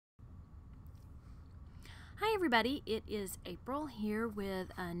everybody, it is April here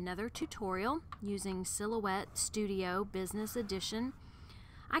with another tutorial using Silhouette Studio Business Edition.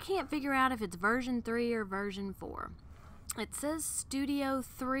 I can't figure out if it's version 3 or version 4. It says Studio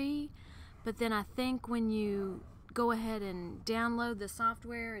 3, but then I think when you go ahead and download the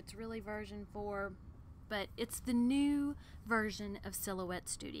software, it's really version 4, but it's the new version of Silhouette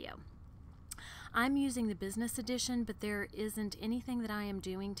Studio. I'm using the business edition, but there isn't anything that I am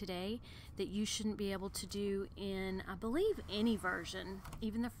doing today that you shouldn't be able to do in, I believe, any version,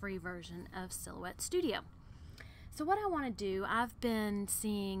 even the free version of Silhouette Studio. So what I want to do, I've been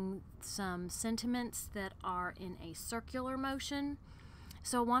seeing some sentiments that are in a circular motion.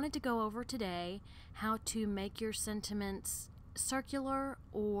 So I wanted to go over today how to make your sentiments circular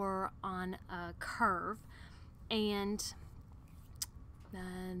or on a curve, and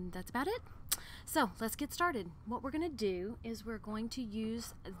that's about it. So let's get started. What we're going to do is we're going to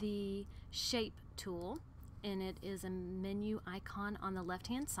use the shape tool, and it is a menu icon on the left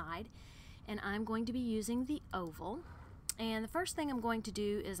hand side, and I'm going to be using the oval. And the first thing I'm going to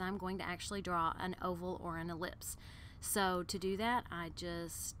do is I'm going to actually draw an oval or an ellipse. So to do that, I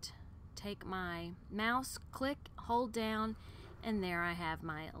just take my mouse, click, hold down, and there I have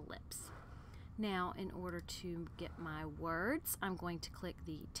my ellipse. Now, in order to get my words, I'm going to click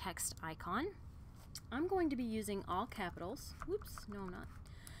the text icon. I'm going to be using all capitals. Whoops, no I'm not.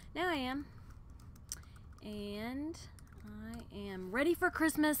 Now I am. And I am ready for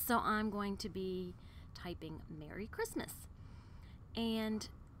Christmas, so I'm going to be typing Merry Christmas. And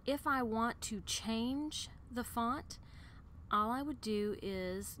if I want to change the font, all I would do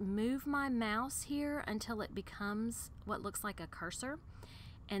is move my mouse here until it becomes what looks like a cursor,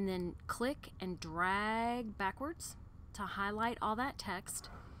 and then click and drag backwards to highlight all that text.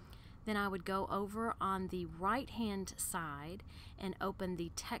 Then I would go over on the right hand side and open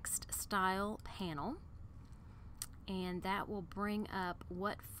the text style panel, and that will bring up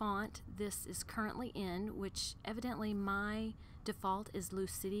what font this is currently in, which evidently my default is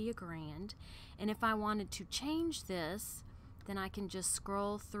Lucidia Grand. And if I wanted to change this, then I can just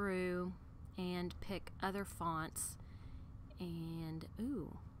scroll through and pick other fonts. And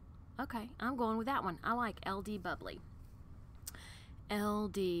ooh, okay, I'm going with that one. I like LD Bubbly.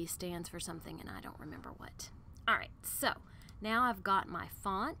 LD stands for something and I don't remember what. Alright, so now I've got my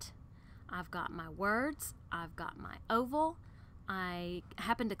font, I've got my words, I've got my oval. I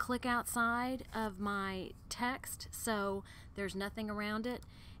happen to click outside of my text, so there's nothing around it.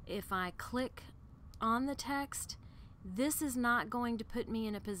 If I click on the text, this is not going to put me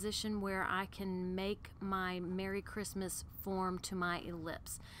in a position where I can make my Merry Christmas form to my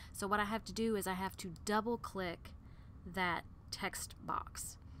ellipse. So what I have to do is I have to double click that text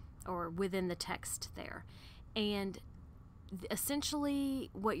box, or within the text there, and essentially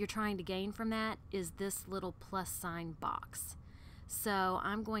what you're trying to gain from that is this little plus sign box. So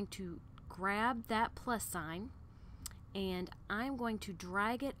I'm going to grab that plus sign and I'm going to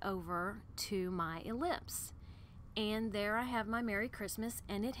drag it over to my ellipse, and there I have my Merry Christmas,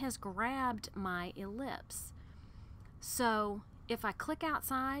 and it has grabbed my ellipse. So if I click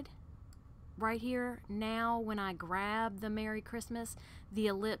outside right here, now when I grab the Merry Christmas, the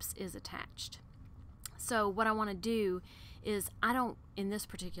ellipse is attached. So what I want to do is, in this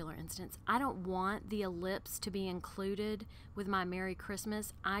particular instance, I don't want the ellipse to be included with my Merry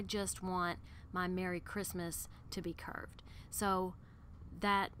Christmas. I just want my Merry Christmas to be curved. So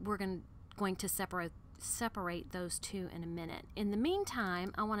that we're going to separate those two in a minute. In the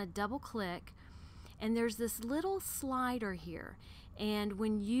meantime, I want to double click, and there's this little slider here, and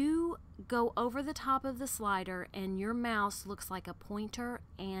when you go over the top of the slider and your mouse looks like a pointer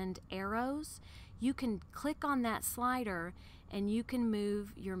and arrows, you can click on that slider and you can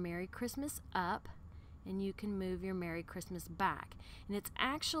move your Merry Christmas up and you can move your Merry Christmas back, and it's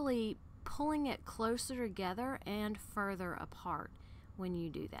actually pulling it closer together and further apart when you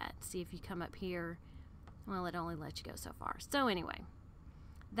do that. See, if you come up here, well, it only lets you go so far. So anyway,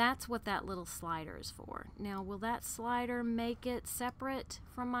 that's what that little slider is for. Now, will that slider make it separate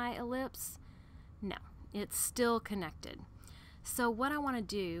from my ellipse? No, it's still connected. So what I want to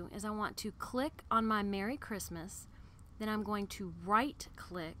do is I want to click on my Merry Christmas, then I'm going to right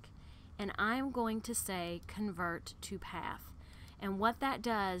click, and I'm going to say convert to path. And what that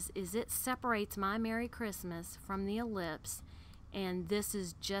does is it separates my Merry Christmas from the ellipse, and this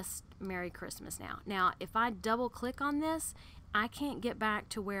is just Merry Christmas now. Now, if I double click on this, I can't get back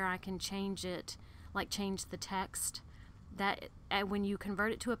to where I can change it, like change the text. That when you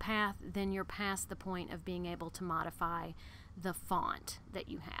convert it to a path, then you're past the point of being able to modify the font that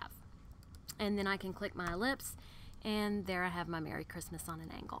you have. And then I can click my ellipse, And there I have my Merry Christmas on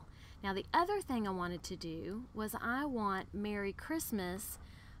an angle. Now the other thing I wanted to do was I want Merry Christmas,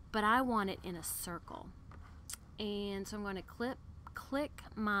 but I want it in a circle. And so I'm going to click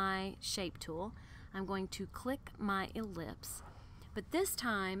my shape tool. I'm going to click my ellipse. But this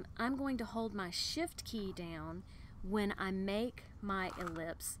time I'm going to hold my shift key down when I make my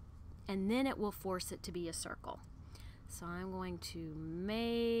ellipse, and then it will force it to be a circle. So I'm going to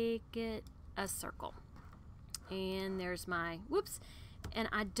make it a circle. And there's my, whoops, and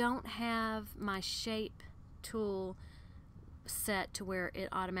I don't have my shape tool set to where it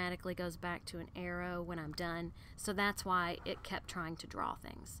automatically goes back to an arrow when I'm done, so that's why it kept trying to draw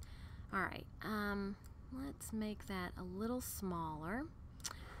things. Alright, let's make that a little smaller.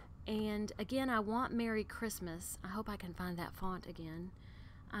 And again, I want Merry Christmas. I hope I can find that font again.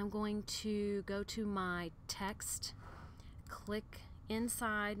 I'm going to go to my text, click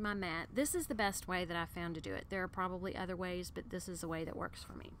inside my mat. This is the best way that I found to do it. There are probably other ways, but this is the way that works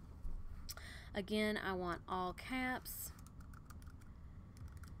for me. Again, I want all caps.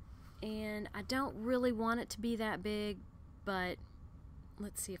 And I don't really want it to be that big, but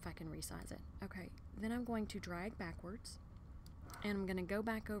let's see if I can resize it. Okay, then I'm going to drag backwards, and I'm going to go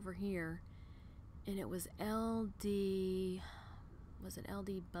back over here, and it was LD, was it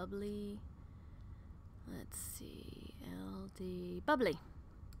LD Bubbly? Let's see, LD Bubbly.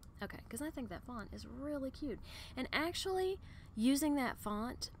 Okay, because I think that font is really cute. And actually, using that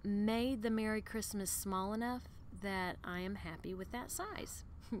font made the Merry Christmas small enough that I am happy with that size.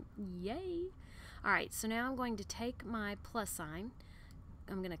 Yay! Alright, so now I'm going to take my plus sign.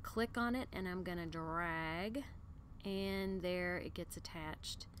 I'm going to click on it, and I'm going to drag, and there it gets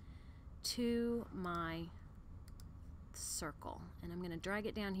attached to my circle. And I'm going to drag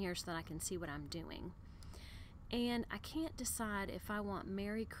it down here so that I can see what I'm doing. And I can't decide if I want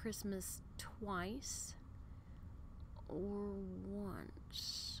Merry Christmas twice or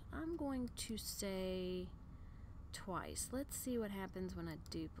once. I'm going to say twice. Let's see what happens when I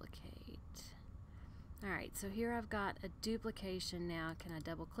duplicate. Alright, so here I've got a duplication now. Can I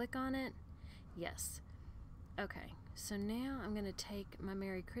double click on it? Yes. Okay, so now I'm going to take my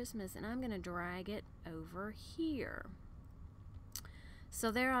Merry Christmas and I'm going to drag it over here. So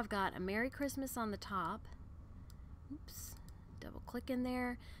there I've got a Merry Christmas on the top. Oops, double click in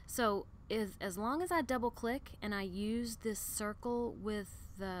there. So as long as I double click and I use this circle with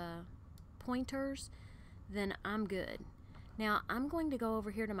the pointers, then I'm good. Now I'm going to go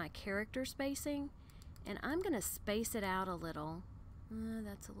over here to my character spacing, and I'm going to space it out a little.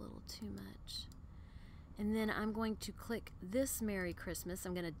 That's a little too much. And then I'm going to click this Merry Christmas.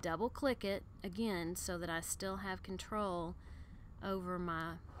 I'm going to double click it again so that I still have control over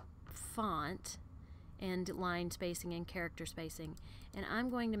my font and line spacing and character spacing. And I'm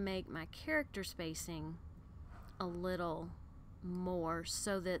going to make my character spacing a little more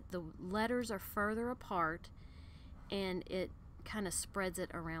so that the letters are further apart and it kind of spreads it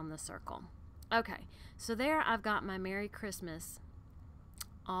around the circle. Okay, so there I've got my Merry Christmas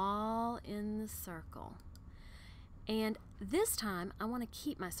all in the circle. And this time I want to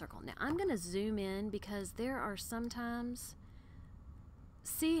keep my circle. Now I'm going to zoom in because there are sometimes,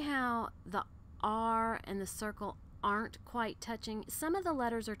 see how the R and the circle aren't quite touching? Some of the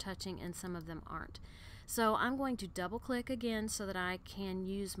letters are touching and some of them aren't. So I'm going to double click again so that I can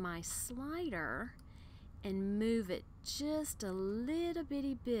use my slider and move it just a little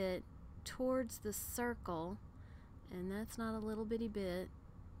bitty bit towards the circle. And that's not a little bitty bit.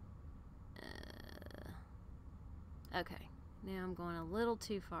 Okay, now I'm going a little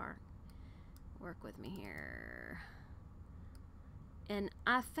too far. Work with me here. And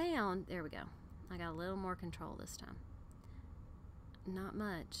I found, there we go. I got a little more control this time. Not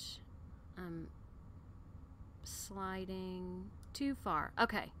much. I'm sliding too far.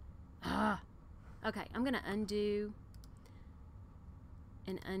 Okay. Okay, I'm going to undo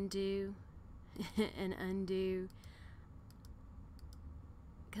and undo and undo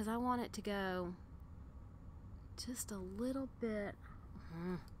because I want it to go just a little bit.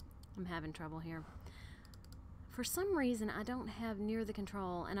 I'm having trouble here. For some reason, I don't have near the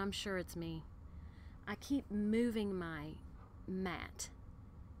control, and I'm sure it's me. I keep moving my mat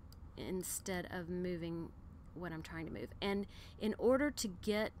instead of moving what I'm trying to move. And in order to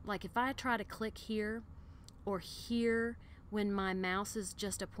get, like if I try to click here or here when my mouse is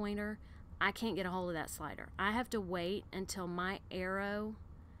just a pointer, I can't get a hold of that slider. I have to wait until my arrow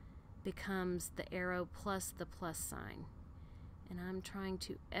becomes the arrow plus the plus sign. And I'm trying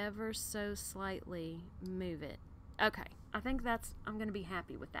to ever so slightly move it. Okay, I think I'm going to be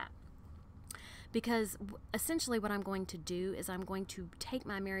happy with that. because essentially what I'm going to do is I'm going to take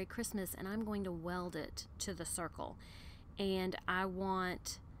my Merry Christmas and I'm going to weld it to the circle. And I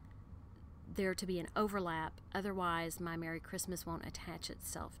want there to be an overlap, otherwise my Merry Christmas won't attach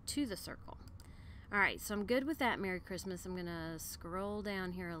itself to the circle. Alright, so I'm good with that Merry Christmas. I'm going to scroll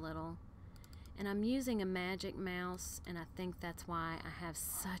down here a little. And I'm using a magic mouse, and I think that's why I have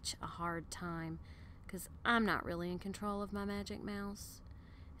such a hard time, because I'm not really in control of my magic mouse.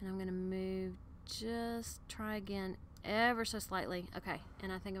 And I'm going to move, just try again ever so slightly. Okay,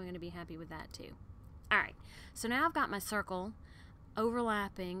 and I think I'm going to be happy with that too. Alright, so now I've got my circle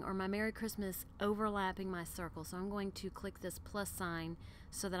overlapping, or my Merry Christmas overlapping my circle. So I'm going to click this plus sign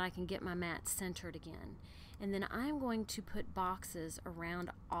so that I can get my mat centered again. And then I'm going to put boxes around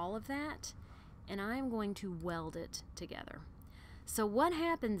all of that, and I'm going to weld it together. So what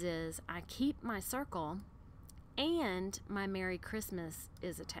happens is I keep my circle and my Merry Christmas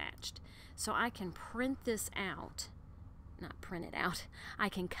is attached. So I can print this out, not print it out, I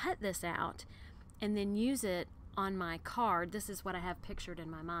can cut this out and then use it on my card. This is what I have pictured in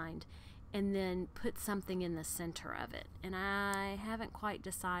my mind, and then put something in the center of it. And I haven't quite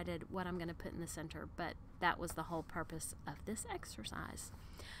decided what I'm going to put in the center, but that was the whole purpose of this exercise.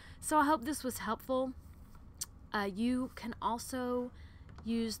 So I hope this was helpful. You can also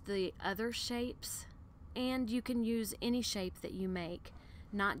use the other shapes, and you can use any shape that you make,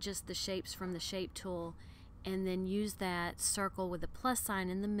 not just the shapes from the shape tool, and then use that circle with a plus sign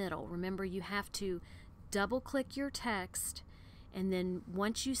in the middle. Remember, you have to double click your text, and then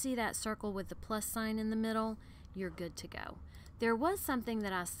once you see that circle with the plus sign in the middle, you're good to go. There was something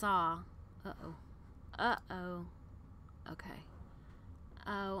that I saw. Okay.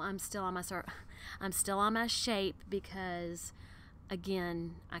 Oh, I'm still on my shape because,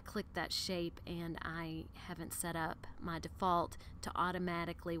 again, I clicked that shape and I haven't set up my default to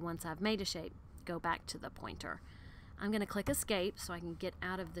automatically, once I've made a shape, go back to the pointer. I'm going to click escape so I can get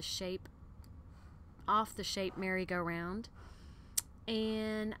out of the shape, off the shape merry-go-round.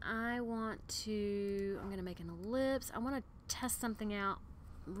 And I'm going to make an ellipse. I want to test something out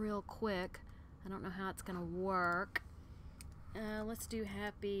real quick. I don't know how it's going to work. Let's do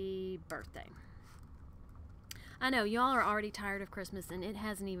happy birthday. I know y'all are already tired of Christmas and it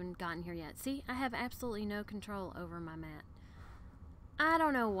hasn't even gotten here yet. See, I have absolutely no control over my mat. I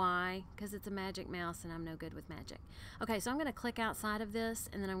don't know why, because it's a magic mouse and I'm no good with magic. Okay, so I'm going to click outside of this,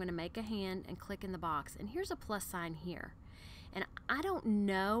 and then I'm going to make a hand and click in the box. And here's a plus sign here. And I don't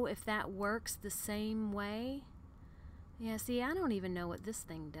know if that works the same way. Yeah, see, I don't even know what this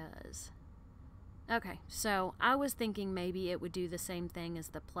thing does. Okay, so I was thinking maybe it would do the same thing as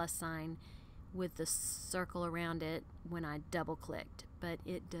the plus sign with the circle around it when I double clicked, but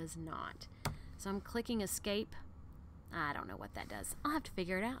it does not. So I'm clicking escape. I don't know what that does. I'll have to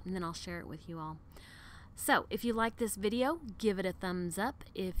figure it out, and then I'll share it with you all. So if you like this video, give it a thumbs up.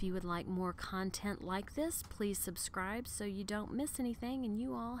 If you would like more content like this, please subscribe so you don't miss anything, and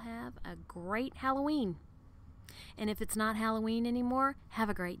you all have a great Halloween. And if it's not Halloween anymore, have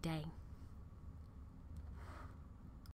a great day.